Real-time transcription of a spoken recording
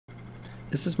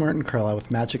This is Martin Carlisle with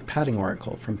Magic Padding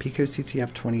Oracle from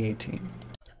pico2018 2018.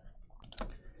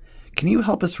 Can you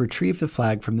help us retrieve the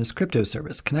flag from this crypto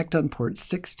service? Connect on port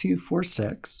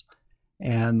 6246,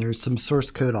 and there's some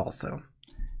source code also.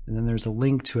 And then there's a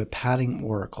link to a padding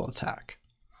oracle attack.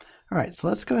 All right, so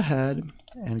let's go ahead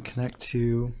and connect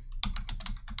to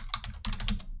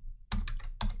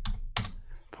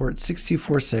port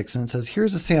 6246, and it says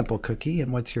here's a sample cookie,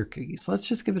 and what's your cookie? So let's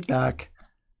just give it back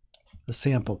a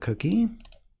sample cookie.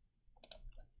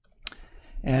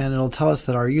 And it'll tell us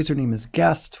that our username is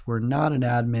guest, we're not an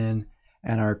admin,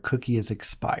 and our cookie is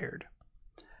expired.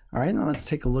 All right, now let's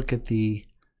take a look at the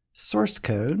source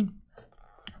code.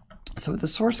 So what the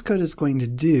source code is going to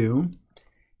do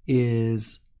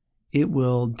is it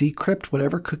will decrypt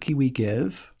whatever cookie we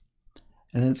give,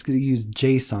 and then it's going to use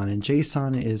JSON, and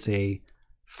JSON is a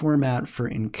format for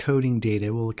encoding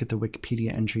data. We'll look at the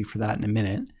Wikipedia entry for that in a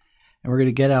minute. And we're going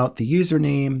to get out the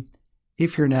username,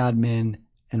 if you're an admin,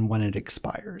 and when it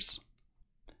expires.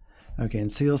 Okay,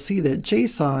 and so you'll see that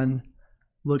JSON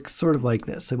looks sort of like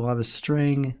this. So we'll have a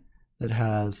string that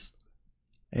has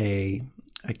a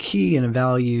key and a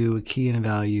value, a key and a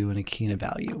value, and a key and a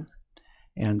value.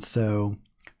 And so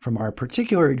from our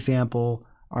particular example,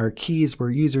 our keys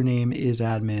were username, is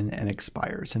admin, and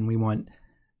expires. And we want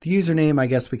the username, I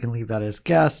guess we can leave that as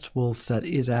guest. We'll set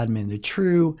is admin to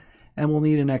true, and we'll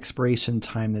need an expiration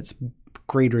time that's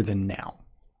greater than now.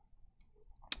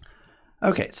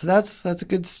 Okay, so that's a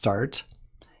good start.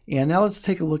 And now let's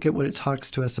take a look at what it talks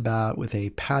to us about with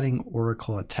a padding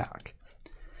oracle attack.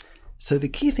 So the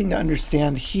key thing to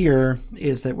understand here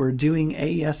is that we're doing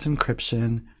AES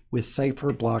encryption with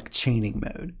cipher block chaining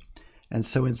mode. And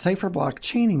so in cipher block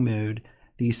chaining mode,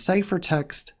 the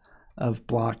ciphertext of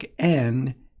block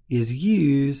N is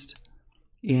used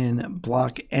in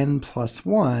block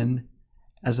N+1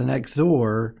 as an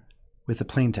XOR with the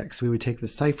plaintext. So we would take the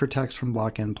ciphertext from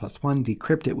block N+1,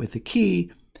 decrypt it with the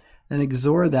key, then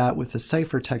XOR that with the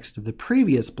ciphertext of the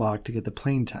previous block to get the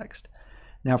plaintext.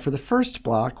 Now for the first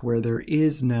block, where there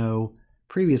is no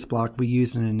previous block, we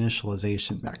use an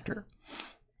initialization vector.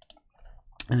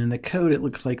 And in the code, it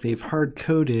looks like they've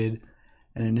hard-coded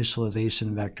an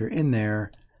initialization vector in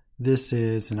there. This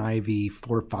is an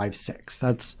IV456.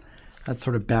 That's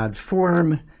sort of bad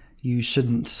form. You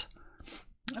shouldn't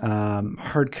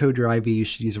hard code your IV. You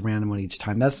should use a random one each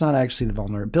time. That's not actually the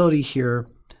vulnerability here.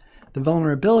 The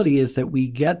vulnerability is that we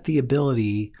get the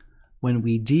ability when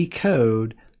we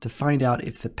decode to find out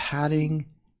if the padding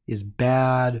is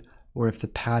bad or if the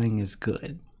padding is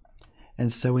good.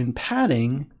 And so in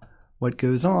padding, what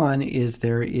goes on is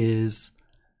there is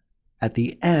at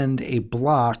the end a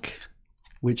block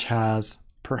which has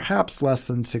perhaps less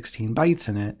than 16 bytes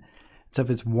in it. So if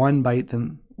it's 1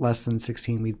 byte less than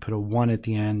 16, we'd put a 1 at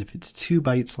the end. If it's 2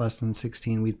 bytes less than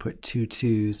 16, we'd put 2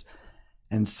 2s,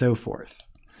 and so forth.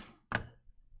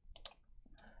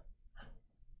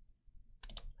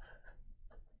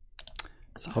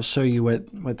 So I'll show you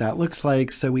what that looks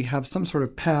like. So we have some sort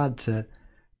of pad to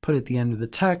put at the end of the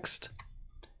text,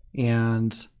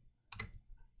 and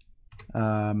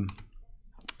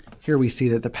here we see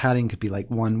that the padding could be like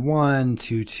 1 1,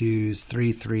 2 2s,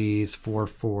 3 3s, 4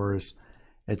 4s,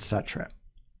 etc.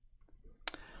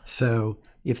 So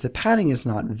if the padding is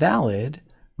not valid,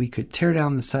 we could tear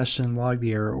down the session, log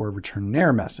the error, or return an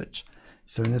error message.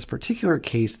 So in this particular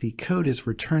case, the code is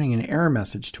returning an error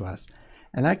message to us,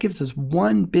 and that gives us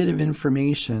 1 bit of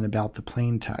information about the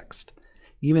plain text.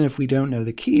 Even if we don't know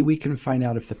the key, we can find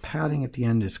out if the padding at the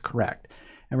end is correct.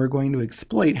 And we're going to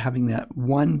exploit having that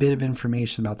 1 bit of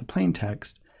information about the plain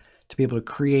text to be able to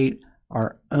create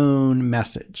our own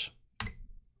message.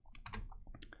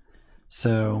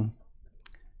 So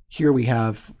here we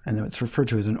have, and it's referred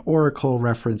to as an oracle,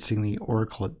 referencing the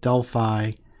oracle at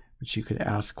Delphi, which you could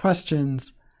ask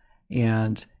questions.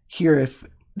 And here, if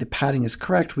the padding is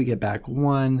correct, we get back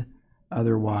 1,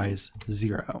 otherwise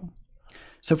 0.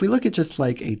 So if we look at just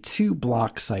like a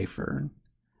 2-block cipher,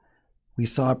 we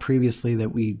saw previously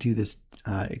that we do this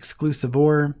exclusive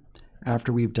OR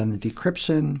after we've done the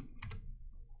decryption.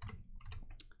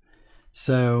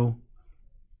 So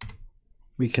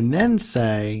we can then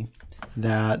say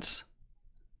that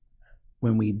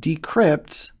when we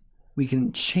decrypt, we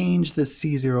can change the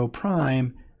C0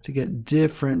 prime to get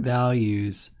different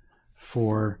values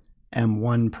for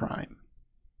M1 prime.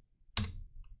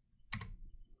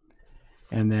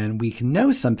 And then we can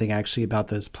know something actually about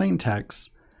those plaintexts,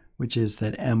 which is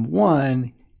that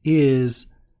M1 is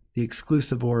the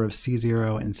exclusive OR of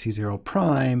C0 and C0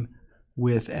 prime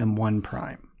with M1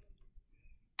 prime.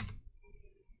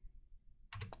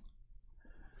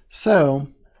 So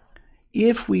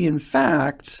if we in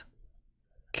fact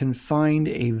can find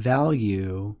a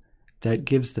value that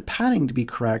gives the padding to be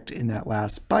correct in that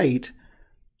last byte,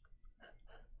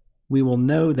 we will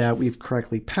know that we've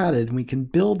correctly padded, and we can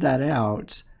build that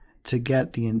out to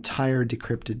get the entire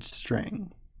decrypted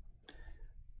string.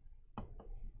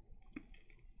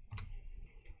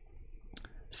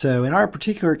 So in our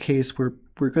particular case, we're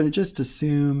going to just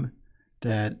assume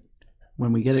that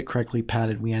when we get it correctly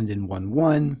padded, we end in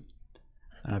 1-1.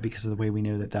 Because of the way we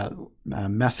know that that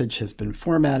message has been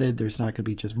formatted, there's not going to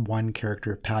be just one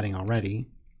character of padding already.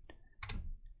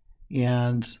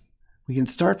 And we can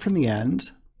start from the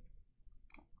end.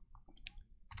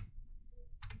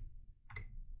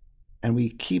 And we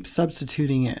keep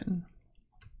substituting in.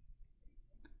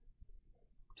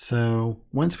 So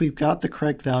once we've got the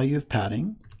correct value of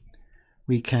padding,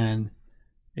 we can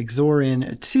XOR in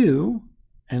a 2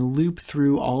 and loop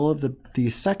through all of the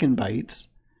second bytes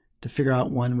to figure out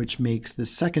one which makes the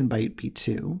second byte be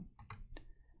 2.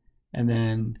 And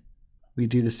then we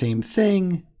do the same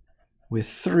thing with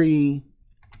 3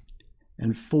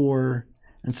 and 4.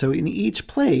 And so in each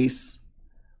place,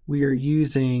 we are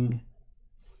using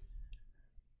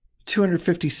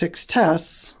 256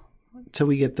 tests until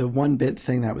we get the 1 bit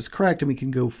saying that was correct, and we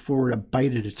can go forward a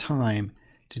byte at a time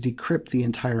to decrypt the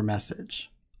entire message.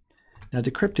 Now,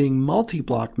 decrypting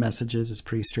multi-block messages is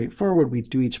pretty straightforward. We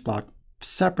do each block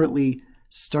separately,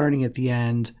 starting at the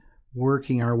end,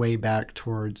 working our way back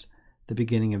towards the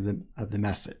beginning of the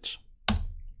message.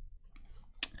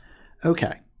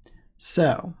 Okay,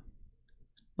 so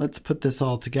let's put this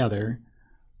all together.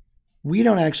 We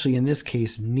don't actually, in this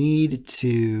case, need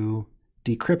to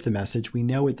decrypt the message. We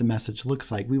know what the message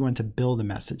looks like. We want to build a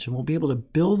message, and we'll be able to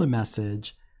build a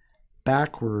message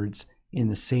backwards in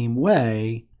the same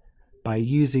way by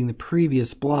using the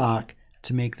previous block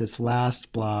to make this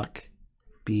last block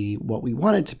be what we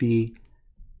want it to be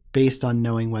based on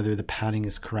knowing whether the padding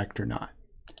is correct or not.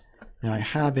 Now I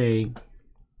have a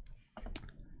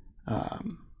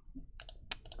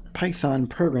Python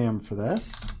program for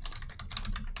this.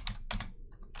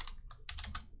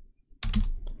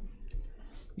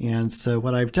 And so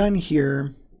what I've done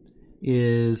here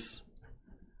is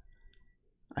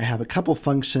I have a couple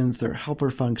functions. They're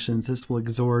helper functions. This will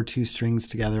XOR 2 strings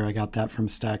together. I got that from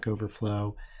Stack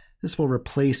Overflow. This will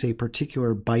replace a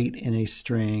particular byte in a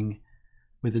string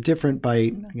with a different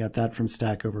byte. I got that from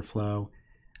Stack Overflow.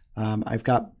 I've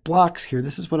got blocks here.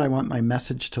 This is what I want my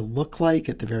message to look like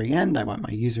at the very end. I want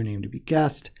my username to be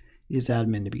guessed,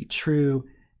 isAdmin to be true,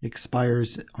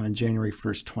 expires on January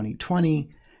 1st,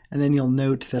 2020. And then you'll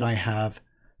note that I have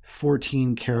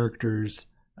 14 characters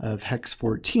of hex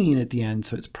 14 at the end,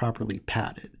 so it's properly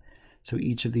padded. So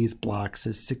each of these blocks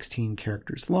is 16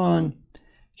 characters long.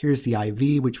 Here's the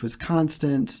IV, which was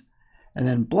constant. And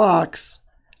then blocks,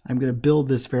 I'm going to build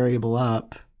this variable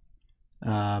up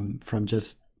from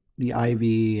just the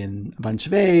IV and a bunch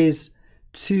of A's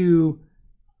to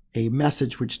a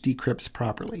message which decrypts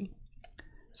properly.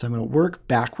 So I'm going to work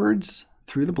backwards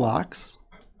through the blocks.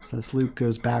 So this loop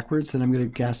goes backwards. Then I'm going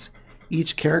to guess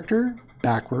each character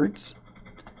backwards.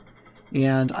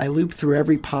 And I loop through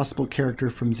every possible character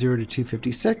from 0 to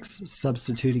 256,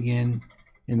 substituting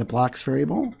in the blocks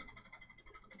variable,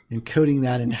 encoding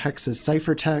that in hexes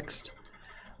ciphertext.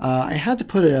 I had to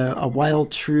put a while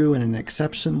true and an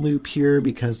exception loop here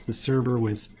because the server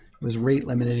was rate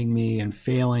limiting me and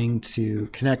failing to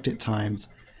connect at times.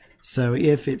 So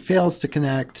if it fails to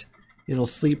connect, it'll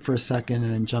sleep for a second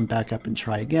and then jump back up and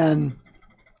try again.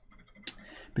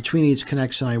 Between each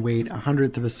connection, I wait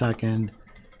 1/100 of a second.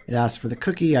 It asks for the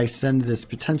cookie. I send this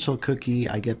potential cookie.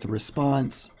 I get the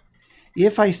response.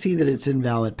 If I see that it's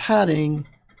invalid padding,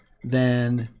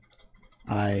 then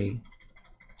I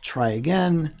try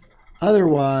again.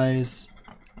 Otherwise,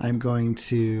 I'm going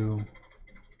to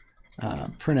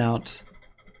print out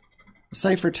the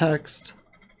ciphertext,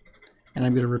 and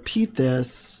I'm going to repeat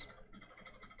this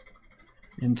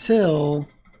until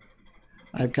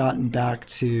I've gotten back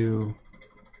to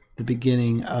the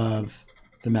beginning of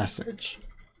the message.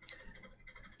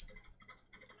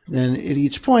 Then at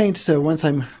each point, so once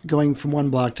I'm going from one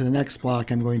block to the next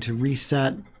block, I'm going to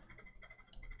reset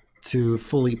to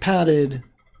fully padded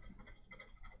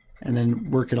and then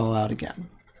work it all out again.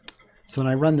 So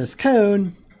when I run this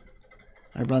code,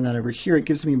 I run that over here, it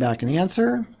gives me back an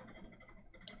answer.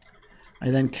 I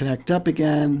then connect up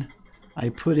again. I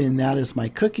put in that as my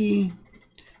cookie.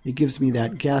 It gives me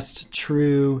that guessed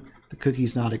true. The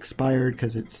cookie's not expired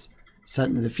because it's set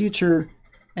into the future,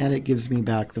 and it gives me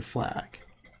back the flag.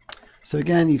 So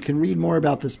again, you can read more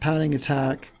about this padding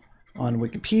attack on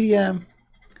Wikipedia.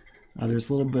 There's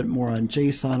a little bit more on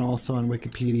JSON also on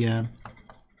Wikipedia.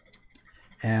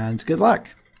 And good luck.